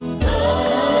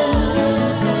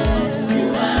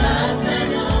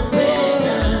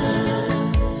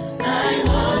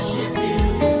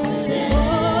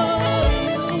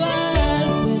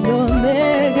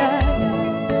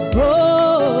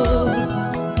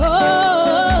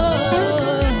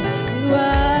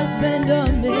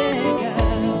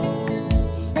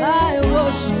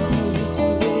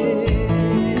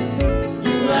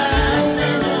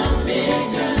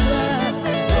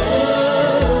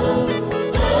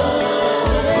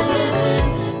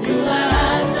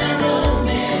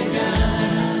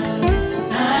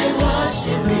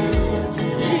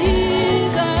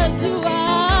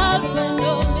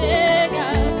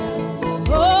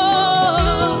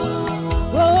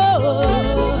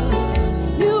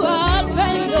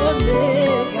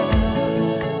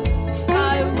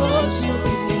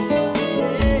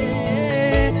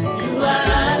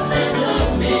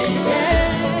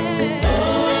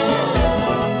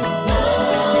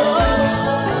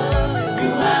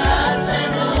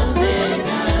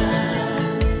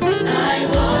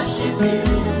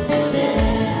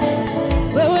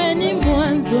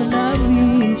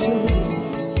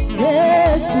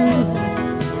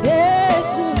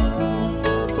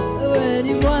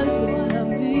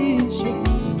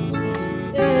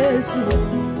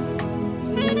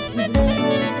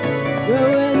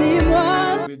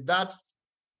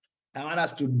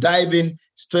us to dive in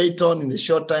straight on in the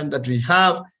short time that we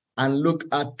have and look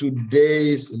at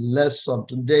today's lesson.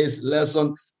 Today's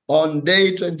lesson on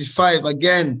day 25.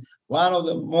 Again, one of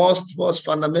the most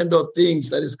fundamental things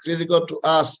that is critical to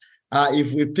us.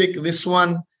 If we pick this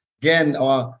one, again,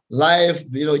 our life,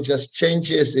 just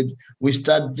changes. We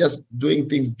start just doing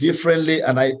things differently.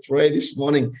 And I pray this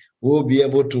morning we'll be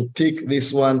able to pick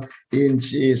this one in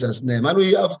Jesus' name. And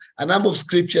we have a number of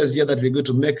scriptures here that we're going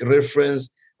to make reference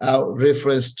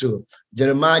to.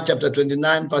 Jeremiah chapter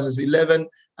 29, verses 11.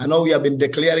 I know we have been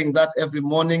declaring that every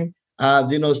morning,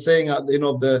 saying,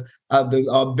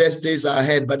 our best days are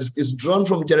ahead, but it's drawn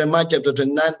from Jeremiah chapter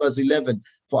 29, verse 11.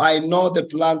 For I know the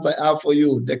plans I have for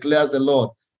you, declares the Lord.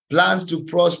 Plans to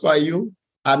prosper you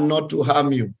and not to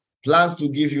harm you. Plans to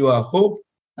give you a hope,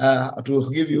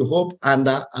 and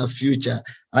a future.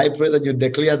 I pray that you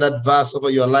declare that verse over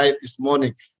your life this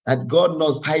morning, that God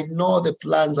knows, I know the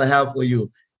plans I have for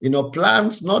you.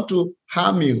 Plans not to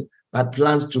harm you, but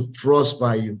plans to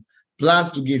prosper you. Plans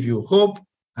to give you hope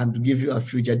and to give you a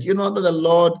future. Do you know that the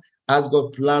Lord has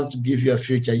got plans to give you a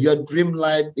future? Your dream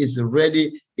life is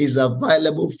ready, is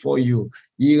available for you.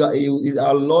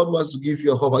 Our Lord wants to give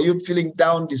you a hope. Are you feeling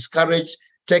down, discouraged?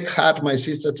 Take heart, my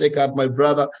sister. Take heart, my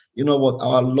brother. You know what?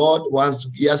 Our Lord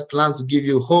he has plans to give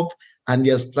you hope, and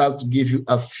he has plans to give you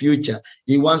a future.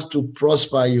 He wants to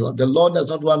prosper you. The Lord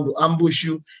does not want to ambush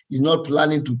you. He's not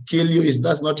planning to kill you.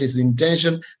 That's not his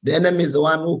intention. The enemy is the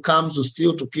one who comes to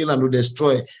steal, to kill, and to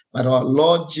destroy. But our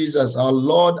Lord Jesus, our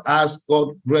Lord has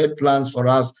got great plans for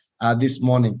us this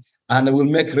morning. And I will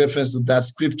make reference to that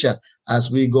scripture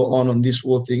as we go on this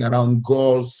whole thing around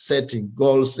goal setting.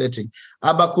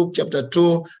 Habakkuk chapter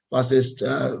 2, verses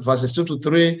 2 to 3.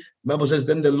 The Bible says,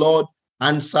 then the Lord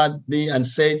answered me and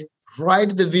said,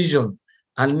 write the vision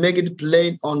and make it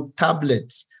plain on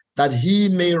tablets, that he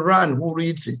may run who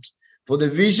reads it. For the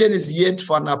vision is yet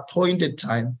for an appointed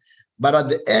time, but at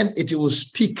the end it will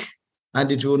speak,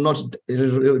 and it will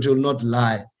not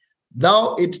lie.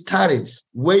 Though it tarries,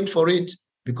 wait for it,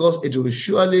 because it will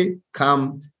surely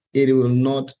come, it will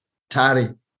not tarry.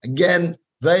 Again,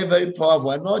 very, very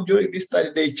powerful. I know during this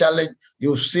 30-day challenge,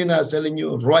 you've seen us telling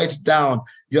you, write down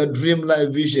your dream life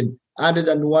vision,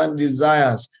 101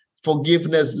 desires,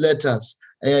 forgiveness letters,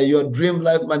 your dream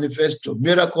life manifesto,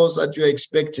 miracles that you're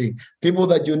expecting, people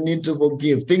that you need to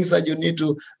forgive, things that you need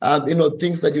to,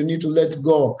 things that you need to let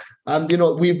go. And,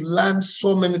 we've learned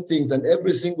so many things, and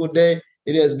every single day,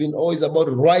 it has been always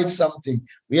about write something.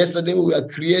 Yesterday, we were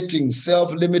creating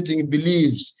self-limiting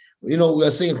beliefs. We are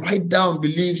saying, write down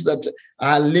beliefs that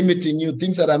are limiting you,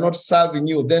 things that are not serving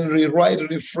you, then rewrite,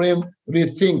 reframe,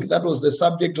 rethink. That was the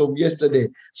subject of yesterday.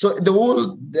 So the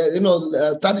whole,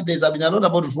 30 days have been a lot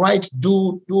about write,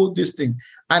 do this thing.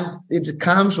 And it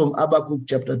comes from Habakkuk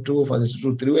chapter 2, verses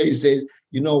 2 to 3, where he says,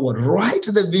 write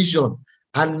the vision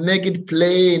and make it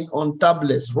plain on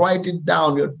tablets. Write it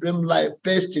down, your dream life,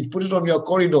 paste it, put it on your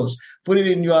corridors, put it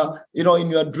in your, in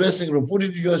your dressing room, put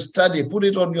it in your study, put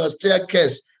it on your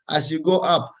staircase as you go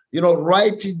up.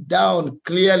 Write it down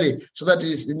clearly so that it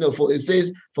is, it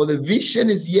says, for the vision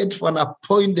is yet for an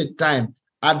appointed time.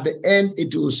 At the end,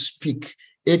 it will speak.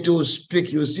 It will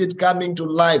speak. You see it coming to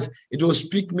life. It will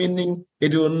speak, meaning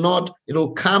it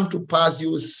will come to pass.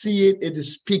 You will see it, it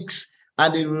speaks.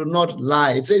 And it will not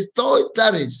lie. It says, though it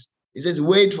tarries, it says,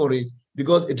 wait for it,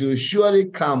 because it will surely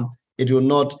come, it will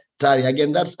not tarry.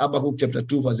 Again, that's Habakkuk chapter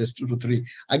 2, verses 2 to 3.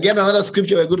 Again, another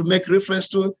scripture we're going to make reference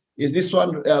to is this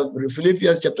one,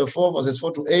 Philippians chapter 4, verses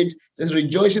 4 to 8. It says,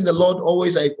 rejoice in the Lord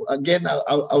always.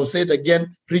 I'll say it again,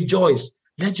 rejoice.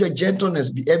 Let your gentleness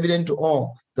be evident to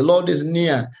all. The Lord is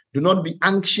near. Do not be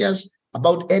anxious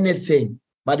about anything,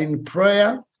 but in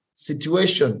prayer,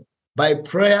 situation, by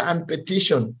prayer and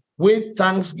petition, with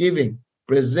thanksgiving,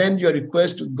 present your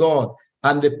request to God,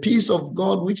 and the peace of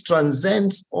God, which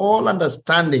transcends all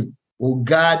understanding, will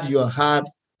guard your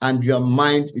hearts and your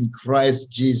mind in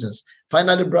Christ Jesus.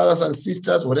 Finally, brothers and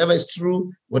sisters, whatever is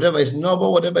true, whatever is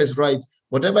noble, whatever is right,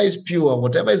 whatever is pure,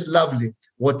 whatever is lovely,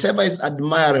 whatever is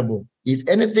admirable, if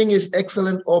anything is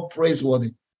excellent or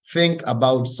praiseworthy, think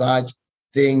about such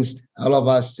things. All of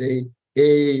us say,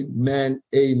 amen,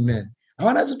 amen. I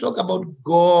want us to talk about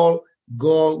goal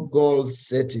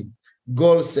setting.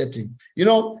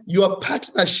 Your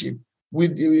partnership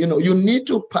with, you need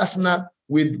to partner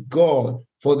with God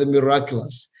for the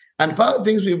miraculous. And part of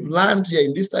the things we've learned here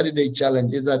in this 30-day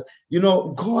challenge is that,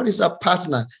 God is a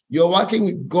partner. You're working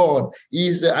with God.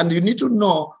 And you need to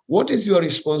know what is your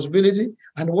responsibility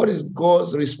and what is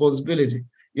God's responsibility.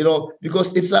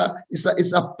 Because it's a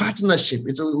partnership.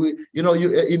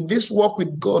 In this walk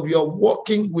with God, we are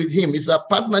walking with him. It's a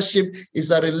partnership.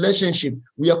 It's a relationship.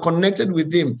 We are connected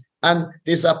with him. And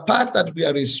there's a part that we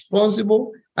are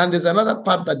responsible, and there's another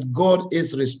part that God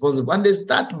is responsible. And there's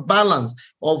that balance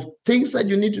of things that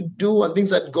you need to do and things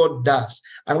that God does.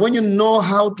 And when you know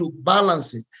how to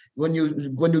balance it, when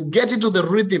you get into the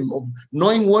rhythm of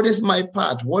knowing what is my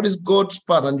part, what is God's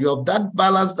part, and you have that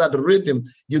balance, that rhythm,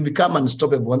 you become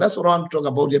unstoppable. And that's what I'm talking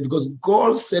about here, because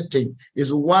goal setting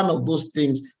is one of those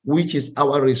things which is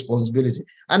our responsibility.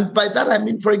 And by that I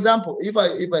mean, for example, if I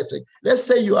take, let's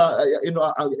say you are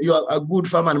a good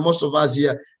farmer, and most of us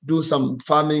here do some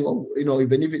farming, or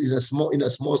even if it is in a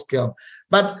small scale.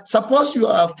 But suppose you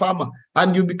are a farmer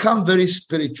and you become very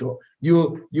spiritual.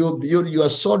 You are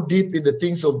so deep in the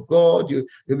things of God. You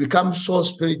become so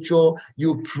spiritual.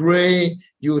 You pray.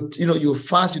 You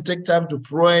fast. You take time to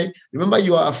pray. Remember,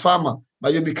 you are a farmer,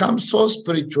 but you become so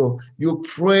spiritual. You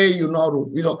pray. You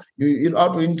know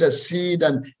how to intercede,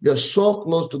 and you're so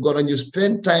close to God, and you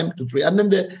spend time to pray. And then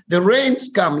the rains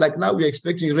come. Like now, we're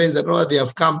expecting rains. I don't know if they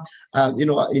have come.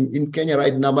 In Kenya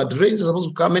right now, but rains are supposed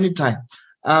to come anytime.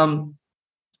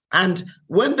 And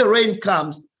when the rain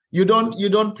comes, you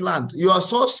don't plant. You are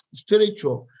so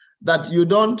spiritual that you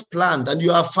don't plant, and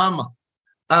you are a farmer,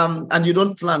 and you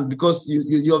don't plant because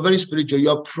you are very spiritual. You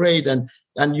are prayed, and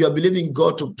you are believing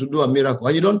God to do a miracle,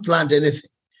 and you don't plant anything.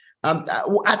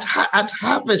 At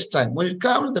harvest time, when it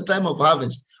comes the time of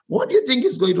harvest, what do you think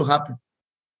is going to happen?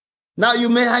 Now, you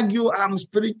may argue I'm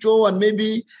spiritual, and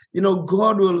maybe,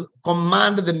 God will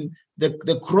command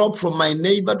the crop from my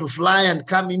neighbor to fly and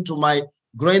come into my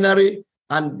granary.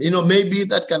 And, maybe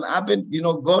that can happen.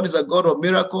 God is a God of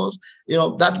miracles.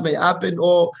 That may happen.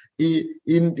 Or he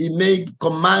may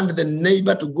command the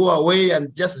neighbor to go away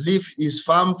and just leave his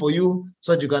farm for you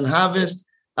so that you can harvest.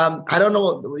 I don't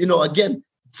know, again.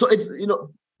 So,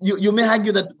 you may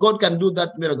argue that God can do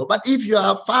that miracle. But if you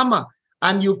are a farmer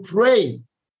and you pray,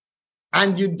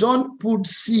 and you don't put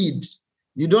seed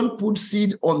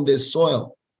on the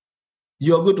soil,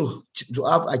 you're going to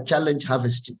have a challenge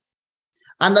harvesting.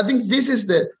 And I think this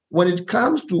is when it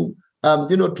comes to,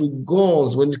 to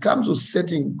goals, when it comes to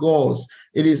setting goals,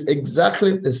 it is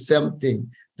exactly the same thing.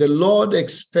 The Lord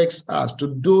expects us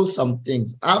to do some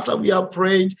things. After we have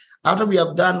prayed, after we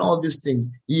have done all these things,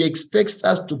 he expects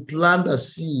us to plant a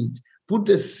seed, put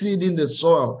the seed in the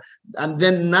soil, and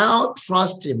then now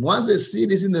trust him. Once the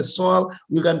seed is in the soil,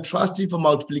 we can trust him for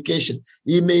multiplication.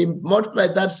 He may multiply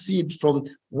that seed from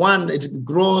 1, it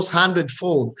grows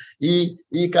 100-fold. He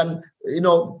can,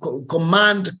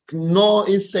 command no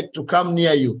insect to come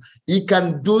near you. He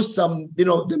can do some,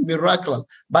 the miraculous.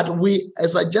 But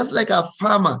just like a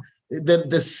farmer,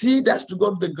 the seed has to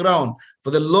go to the ground for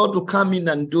the Lord to come in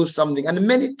and do something. And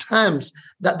many times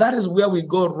that is where we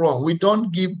go wrong. We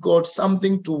don't give God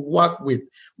something to work with.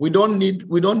 We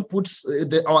don't put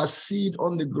our seed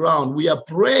on the ground. We are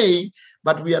praying,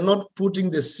 but we are not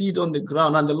putting the seed on the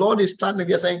ground. And the Lord is standing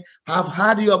there saying, I've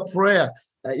heard your prayer.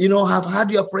 I've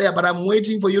heard your prayer, but I'm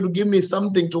waiting for you to give me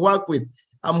something to work with.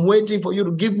 I'm waiting for you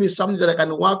to give me something that I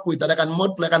can work with, that I can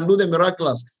multiply, I can do the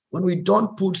miraculous. When we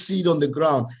don't put seed on the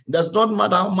ground, it does not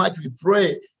matter how much we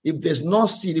pray. If there's no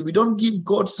seed, if we don't give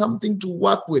God something to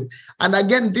work with. And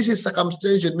again, this is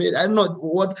circumstantial. I don't know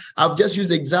what, I've just used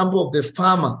the example of the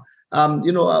farmer,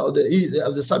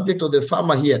 the subject of the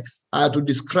farmer here to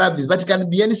describe this, but it can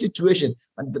be any situation.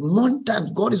 And many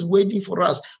times God is waiting for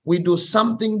us. We do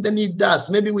something, then he does.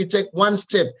 Maybe we take one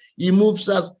step, he moves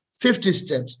us 50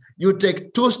 steps. You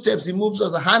take 2 steps, he moves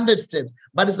us 100 steps.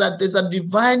 But there's a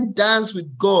divine dance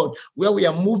with God where we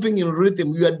are moving in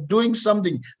rhythm. We are doing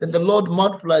something, then the Lord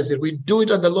multiplies it. We do it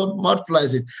and the Lord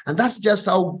multiplies it. And that's just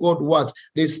how God works.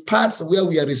 There's parts where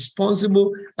we are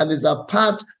responsible, and there's a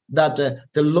part that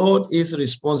the Lord is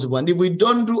responsible. And if we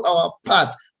don't do our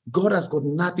part, God has got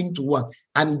nothing to work.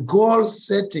 And goal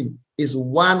setting is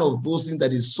one of those things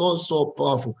that is so, so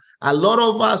powerful. A lot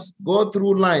of us go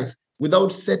through life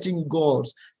without setting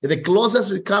goals. The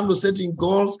closest we come to setting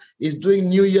goals is doing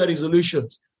New Year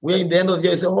resolutions. Where in the end of the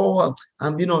year, you say,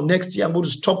 next year I'm going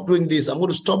to stop doing this. I'm going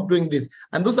to stop doing this.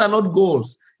 And those are not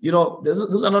goals.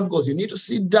 Those are not goals. You need to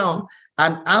sit down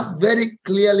and have very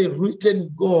clearly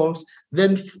written goals.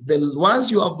 Then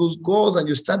once you have those goals and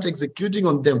you start executing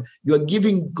on them, you are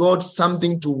giving God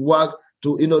something to work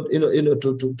to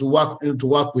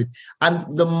work with.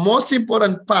 And the most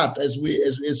important part as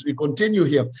we continue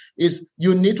here is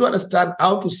you need to understand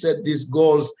how to set these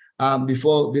goals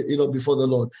before the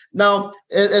Lord. Now,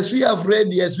 as we have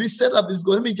read, as we set up this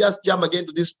goal, let me just jump again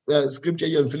to this scripture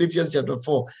here in Philippians chapter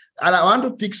 4. And I want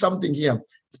to pick something here.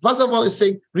 First of all, it's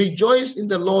saying, rejoice in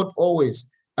the Lord always.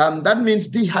 That means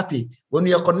be happy. When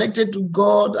we are connected to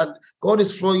God and God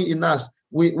is flowing in us,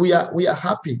 we are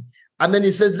happy. And then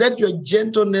he says, let your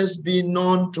gentleness be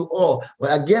known to all.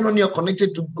 Well, again, when you're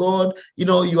connected to God,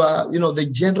 you are, the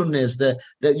gentleness,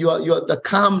 the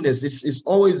calmness, it's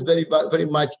always very, very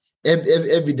much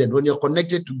evident when you're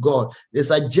connected to God. There's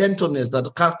a gentleness that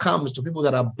comes to people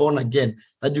that are born again,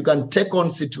 that you can take on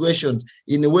situations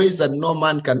in ways that no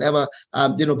man can ever,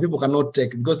 people cannot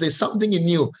take, because there's something in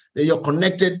you that you're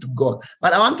connected to God.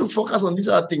 But I want to focus on this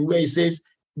other thing where he says,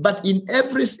 but he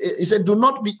said, do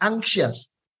not be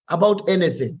anxious about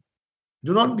anything.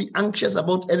 Do not be anxious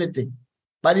about anything.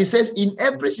 But he says, in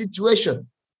every situation,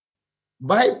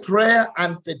 by prayer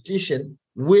and petition,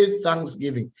 with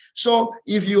thanksgiving. So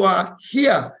if you are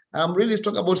here, and I'm really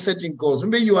talking about setting goals.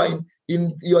 Maybe you are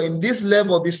in this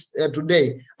level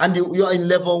today, and you are in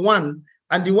level 1,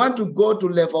 and you want to go to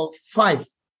level 5.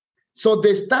 So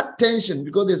there's that tension,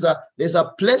 because there's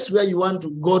a place where you want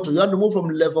to go to. You want to move from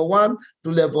level 1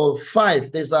 to level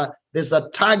 5. There's a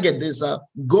target, there's a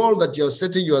goal that you're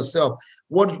setting yourself.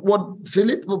 What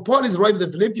Paul is writing to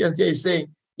the Philippians here is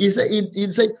saying, he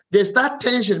said, there's that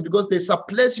tension because there's a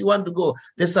place you want to go.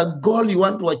 There's a goal you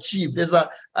want to achieve. There's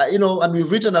and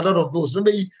we've written a lot of those.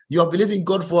 Maybe you're believing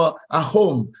God for a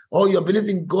home, or you're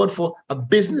believing God for a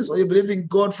business, or you're believing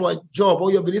God for a job,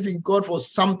 or you're believing God for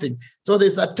something. So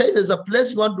there's a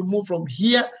place you want to move from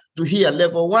here to here,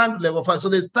 level 1 to level 5. So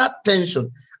there's that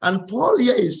tension. And Paul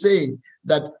here is saying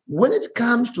that when it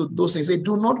comes to those things,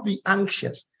 do not be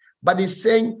anxious. But he's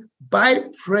saying by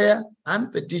prayer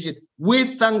and petition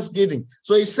with thanksgiving.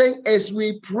 So he's saying as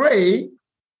we pray,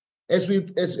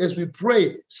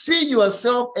 see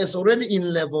yourself as already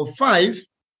in level 5,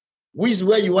 which is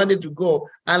where you wanted to go,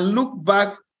 and look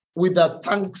back with a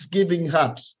thanksgiving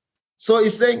heart. So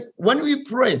he's saying when we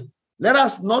pray, let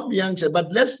us not be anxious,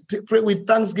 but let's pray with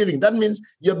thanksgiving. That means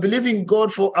you're believing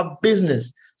God for a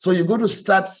business. So you're going to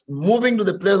start moving to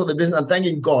the place of the business and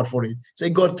thanking God for it. Say,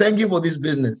 God, thank you for this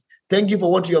business. Thank you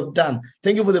for what you have done.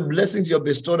 Thank you for the blessings you have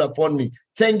bestowed upon me.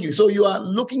 Thank you. So you are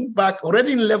looking back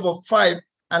already in level 5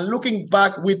 and looking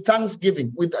back with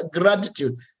thanksgiving, with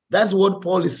gratitude. That's what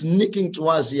Paul is sneaking to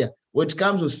us here. When it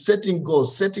comes to setting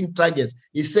goals, setting targets,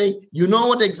 he's saying, you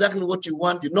know exactly what you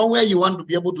want, you know where you want to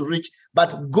be able to reach,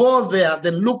 but go there,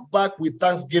 then look back with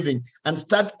thanksgiving and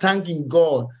start thanking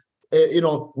God,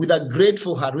 with a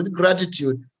grateful heart, with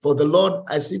gratitude for the Lord,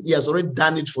 as if he has already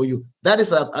done it for you. That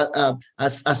is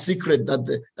a secret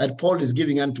that Paul is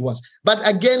giving unto us. But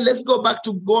again, let's go back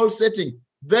to goal setting.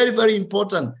 Very, very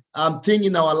important thing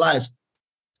in our lives.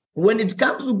 When it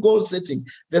comes to goal setting,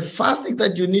 the first thing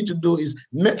that you need to do is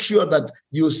make sure that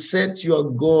you set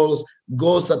your goals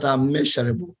that are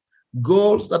measurable.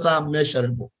 Goals that are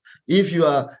measurable. If you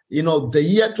are, the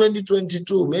year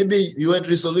 2022, maybe you had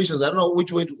resolutions. I don't know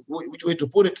which way to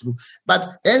put it through. But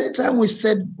anytime we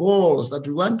set goals that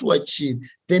we want to achieve,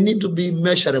 they need to be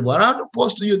measurable. I want to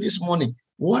pose to you this morning,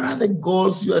 what are the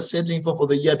goals you are setting for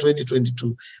the year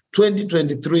 2022?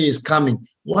 2023 is coming.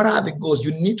 What are the goals?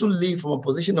 You need to live from a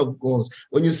position of goals.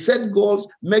 When you set goals,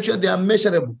 make sure they are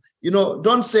measurable.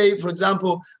 Don't say, for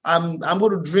example, I'm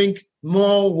going to drink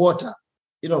more water.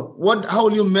 How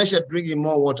will you measure drinking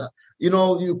more water?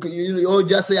 You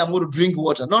just say, I'm going to drink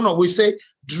water. No, we say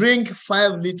drink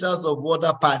 5 liters of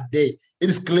water per day. It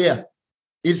is clear.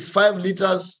 It's 5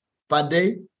 liters per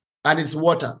day and it's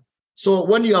water. So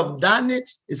when you have done it,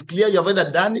 it's clear you have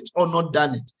either done it or not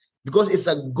done it, because it's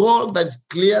a goal that is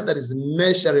clear, that is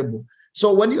measurable.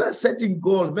 So when you are setting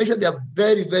goals, make sure they are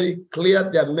very, very clear,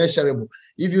 they are measurable.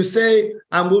 If you say,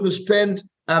 I'm going to spend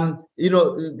my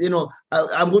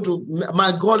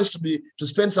goal is to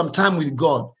spend some time with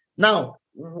God. Now,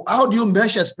 how do you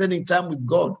measure spending time with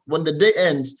God? When the day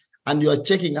ends and you are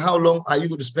checking how long are you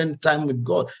going to spend time with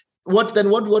God? What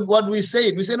do we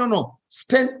say? We say, no,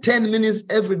 spend 10 minutes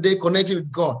every day connecting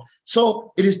with God.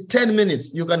 So it is 10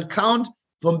 minutes. You can count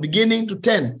from beginning to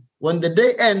 10. When the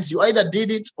day ends, you either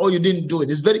did it or you didn't do it.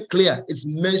 It's very clear. It's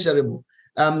measurable.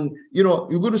 You're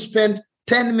going to spend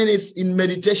 10 minutes in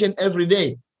meditation every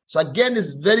day. So again,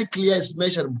 it's very clear, it's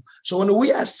measurable. So when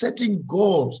we are setting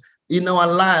goals in our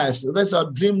lives, that's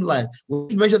our dream life,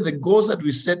 we measure the goals that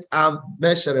we set are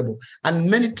measurable. And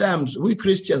many times we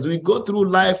Christians, we go through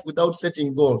life without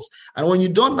setting goals. And when you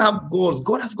don't have goals,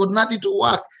 God has got nothing to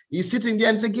work. He's sitting there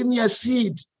and saying, give me a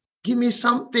seed, give me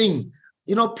something,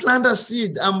 plant a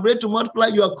seed. I'm ready to multiply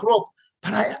your crop.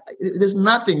 But there's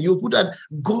nothing. You put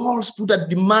goals, put a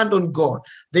demand on God.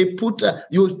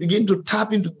 You begin to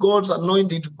tap into God's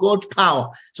anointing, to God's power.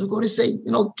 So God is saying,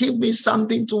 give me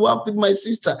something to work with my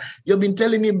sister. You've been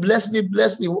telling me, bless me,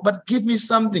 but give me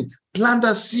something. Plant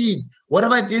a seed.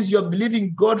 Whatever it is you're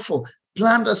believing God for,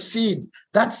 Plant a seed.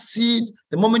 That seed,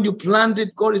 the moment you plant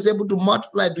it, God is able to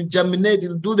multiply, to germinate,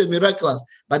 He'll do the miraculous.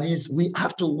 But we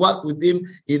have to work with Him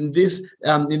in this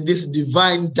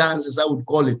divine dance, as I would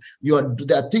call it. There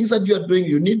are things that you are doing.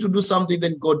 You need to do something,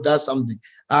 then God does something.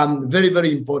 Very,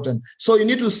 very important. So you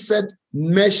need to set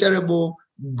measurable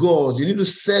goals. You need to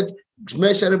set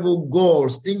measurable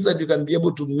goals, things that you can be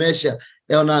able to measure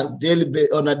on a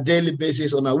daily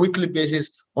basis, on a weekly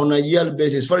basis, on a yearly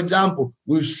basis. For example,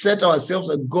 we've set ourselves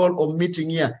a goal of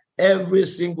meeting here every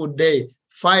single day,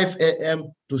 5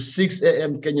 a.m. to 6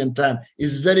 a.m. Kenyan time.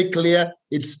 It's very clear,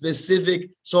 it's specific.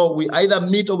 So we either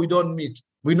meet or we don't meet.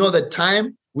 We know the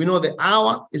time, we know the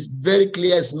hour. It's very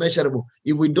clear, it's measurable.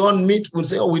 If we don't meet, we'll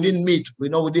say, oh, we didn't meet. We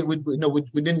know we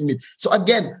didn't meet. So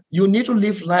again, you need to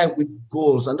live life with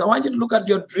goals. And I want you to look at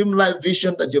your dream life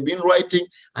vision that you've been writing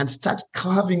and start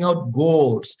carving out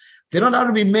goals. They don't have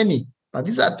to be many, but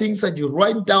these are things that you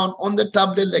write down on the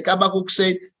tablet, like Habakkuk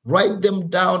said, write them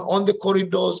down on the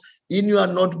corridors, in your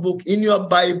notebook, in your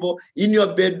Bible, in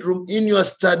your bedroom, in your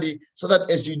study, so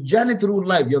that as you journey through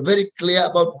life, you're very clear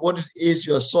about what it is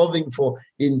you're solving for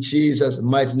in Jesus'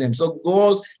 mighty name. So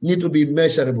goals need to be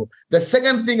measurable. The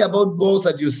second thing about goals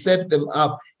that you set them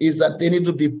up is that they need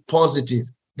to be positive.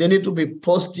 They need to be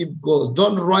positive goals.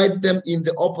 Don't write them in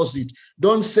the opposite.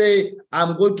 Don't say,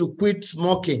 I'm going to quit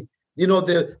smoking. You know,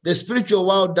 the spiritual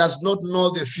world does not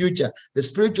know the future. The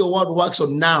spiritual world works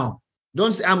on now.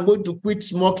 Don't say, I'm going to quit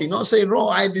smoking. Don't say, no,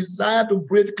 I desire to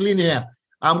breathe clean air.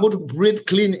 I'm going to breathe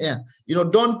clean air. You know,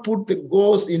 don't put the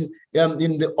goals in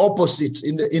the opposite.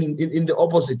 In the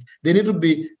opposite, they need to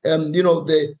be, they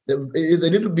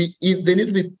need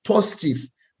to be positive.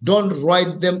 Don't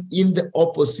write them in the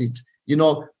opposite. You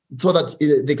know, so that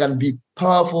they can be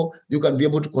powerful. You can be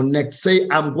able to connect. Say,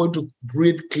 I'm going to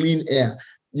breathe clean air.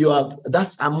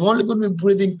 I'm only going to be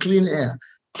breathing clean air.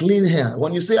 Clean air.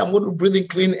 When you say I'm going to breathe in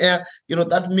clean air, you know,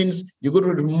 that means you're going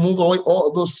to remove away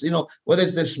all those, you know, whether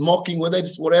it's the smoking, whether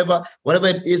it's whatever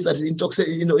it is that is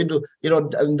intoxicating,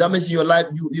 damaging your life.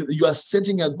 You are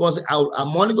setting a goal. Say, I'm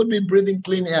only going to be breathing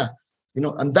clean air, you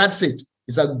know, and that's it.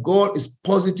 It's a goal. It's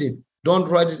positive. Don't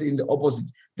write it in the opposite.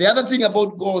 The other thing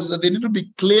about goals is that they need to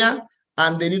be clear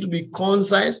and they need to be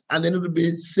concise and they need to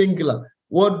be singular.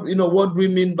 What do we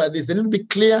mean by this? They need to be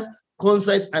clear,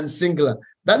 concise, and singular.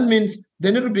 That means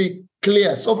they need to be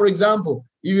clear. So, for example,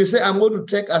 if you say, I'm going to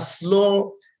take a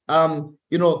slow,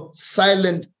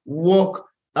 silent walk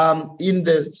in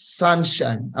the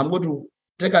sunshine. I'm going to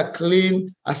take a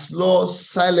slow,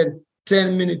 silent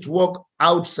 10-minute walk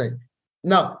outside.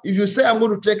 Now, if you say, I'm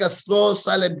going to take a slow,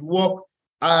 silent walk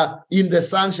in the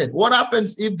sunshine, what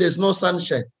happens if there's no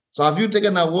sunshine? So have you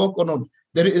taken a walk or not?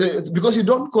 Because you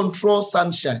don't control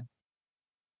sunshine.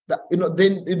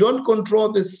 Then you don't control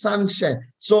the sunshine.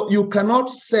 So you cannot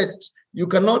set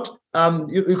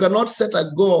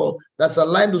a goal that's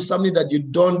aligned to something that you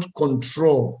don't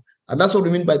control. And that's what we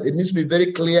mean by it needs to be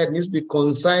very clear, it needs to be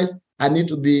concise, and need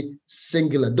to be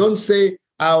singular. Don't say,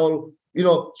 I'll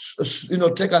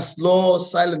take a slow,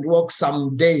 silent walk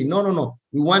someday. No.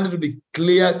 We want it to be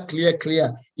clear.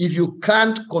 If you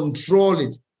can't control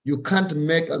it, you can't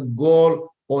make a goal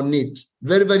on it.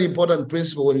 Very, very important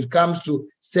principle when it comes to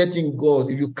setting goals.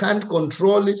 If you can't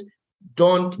control it,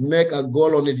 don't make a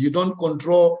goal on it. You don't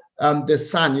control the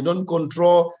sun. You don't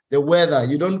control the weather.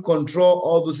 You don't control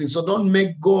all those things. So don't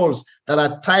make goals that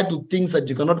are tied to things that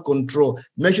you cannot control.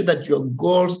 Make sure that your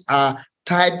goals are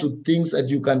tied to things that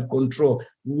you can control.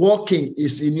 Walking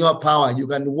is in your power. You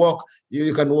can walk.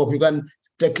 You can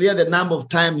clear the number of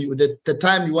time the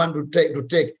time you want to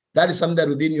take. That is something that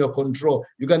within your control.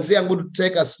 You can say, I'm going to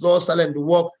take a slow, silent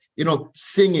walk,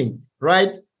 singing,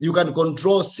 right? You can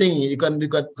control singing. You can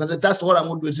say, that's what I'm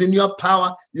going to do. It's in your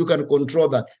power. You can control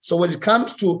that. So when it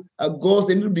comes to goals,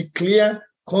 they need to be clear,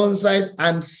 concise,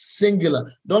 and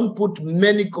singular. Don't put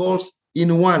many goals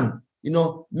in one.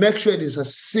 Make sure it is a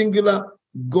singular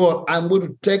goal. I'm going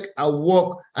to take a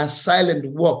walk, a silent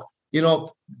walk.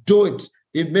 Do it.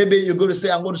 If maybe you're going to say,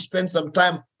 I'm going to spend some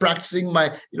time practicing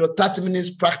my, 30 minutes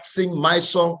practicing my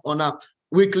song on a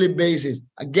weekly basis.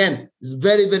 Again, it's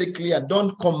very, very clear.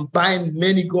 Don't combine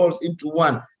many goals into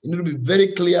one. You need to be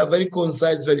very clear, very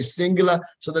concise, very singular,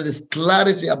 so that there's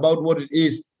clarity about what it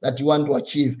is that you want to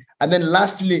achieve. And then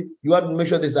lastly, you want to make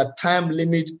sure there's a time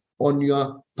limit on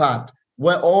your part,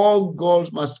 where all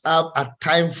goals must have a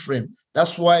time frame.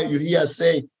 That's why you hear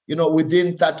say,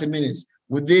 within 30 minutes,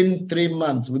 within 3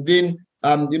 months, within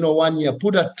 1 year,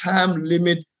 put a time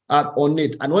limit on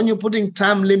it. And when you're putting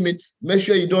time limit, make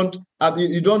sure you don't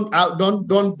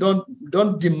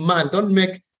demand, don't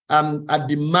make a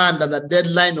demand and a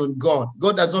deadline on God.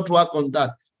 God does not work on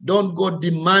that. Don't go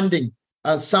demanding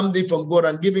something from God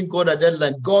and giving God a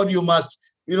deadline. God, you must,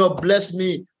 bless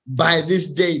me by this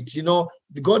date.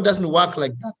 God doesn't work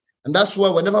like that. And that's why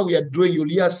whenever we are doing, you'll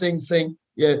hear saying,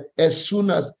 yeah, as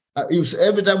soon as,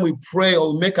 every time we pray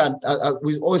or make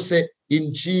we always say,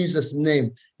 in Jesus'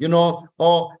 name,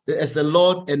 or as the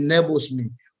Lord enables me,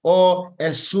 or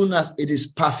as soon as it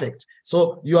is perfect.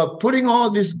 So you are putting all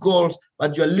these goals,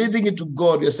 but you're leaving it to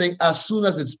God. You're saying, as soon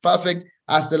as it's perfect,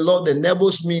 as the Lord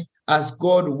enables me, as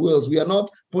God wills. We are not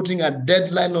putting a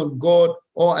deadline on God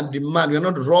or a demand. We are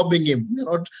not robbing him. We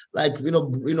are not like,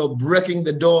 breaking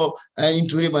the door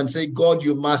into him and say, God,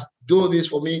 you must do this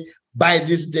for me by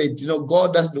this date.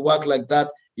 God doesn't work like that.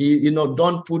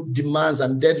 Don't put demands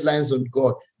and deadlines on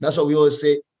God. That's what we always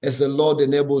say, as the Lord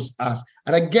enables us.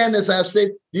 And again, as I have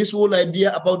said, this whole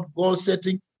idea about goal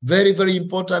setting, very, very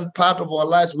important part of our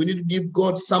lives. We need to give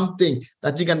God something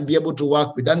that he can be able to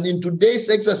work with. And in today's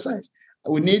exercise,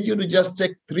 we need you to just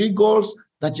take 3 goals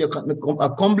that you can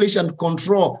accomplish and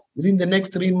control within the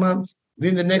next 3 months,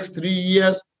 within the next 3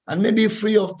 years, and maybe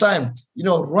free of time.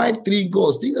 Write 3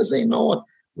 goals. Think and say, what?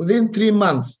 Within 3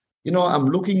 months, I'm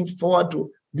looking forward to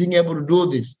being able to do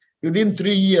this. Within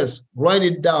 3 years, write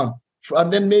it down.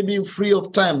 And then maybe free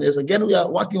of time. Again, we are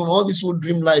working on all this whole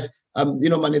dream life,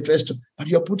 manifesto. But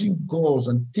you're putting goals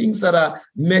and things that are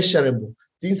measurable,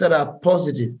 things that are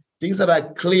positive, things that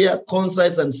are clear,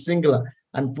 concise, and singular,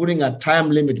 and putting a time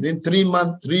limit within 3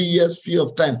 months, 3 years, free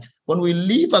of time. When we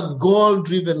live a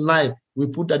goal-driven life, we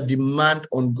put a demand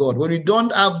on God. When we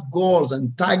don't have goals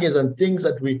and targets and things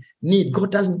that we need,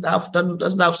 God doesn't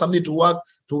have something to work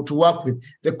with.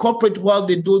 The corporate world,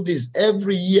 they do this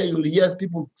every year. You'll hear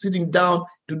people sitting down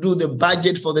to do the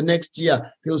budget for the next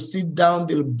year. They'll sit down,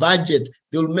 they'll budget,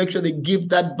 they'll make sure they give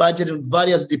that budget in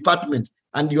various departments.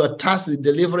 And you are tasked with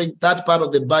delivering that part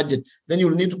of the budget. Then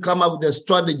you'll need to come up with a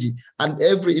strategy, and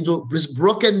it is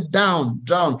broken down.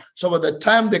 So by the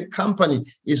time the company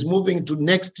is moving to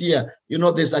next year,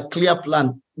 there's a clear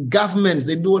plan. Governments,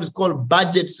 they do what is called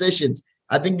budget sessions.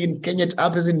 I think in Kenya it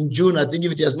happens in June, I think,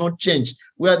 if it has not changed,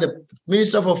 where the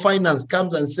Minister for Finance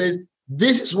comes and says,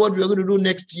 this is what we're going to do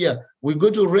next year. We're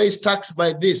going to raise tax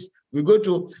by this. We're going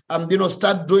to,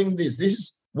 start doing this. This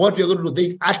is what we're going to do.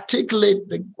 They articulate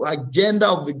the agenda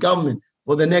of the government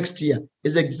for the next year.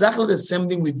 It's exactly the same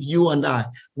thing with you and I.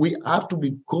 We have to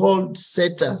be goal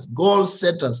setters.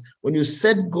 When you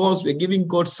set goals, we're giving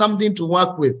God something to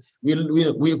work with. We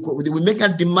make a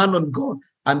demand on God,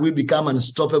 and we become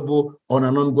unstoppable on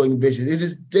an ongoing basis. This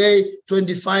is day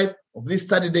 25 of this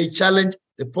 30-day challenge.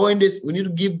 The point is, we need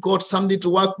to give God something to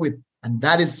work with. And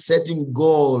that is setting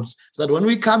goals, so that when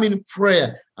we come in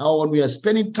prayer or when we are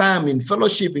spending time in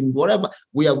fellowship, in whatever,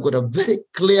 we have got a very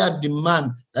clear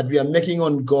demand that we are making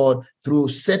on God through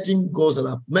setting goals that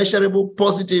are measurable,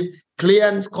 positive, clear,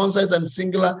 and concise, and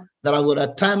singular, that have got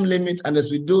a time limit. And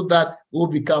as we do that, we'll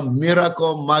become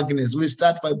miracle magnets. We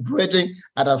start vibrating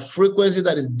at a frequency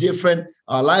that is different.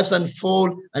 Our lives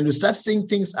unfold, and we start seeing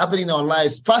things happening in our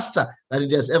lives faster than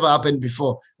it has ever happened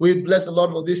before. We bless the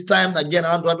Lord for this time. Again,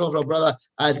 I want to hand over our brother,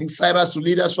 I think, Cyrus, to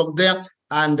lead us from there.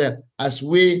 And as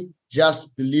we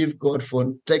just believe God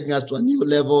for taking us to a new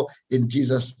level in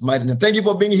Jesus' mighty name. Thank you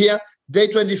for being here. Day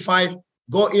 25.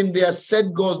 Go in there,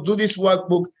 set goals, do this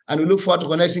workbook, and we look forward to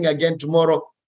connecting again tomorrow.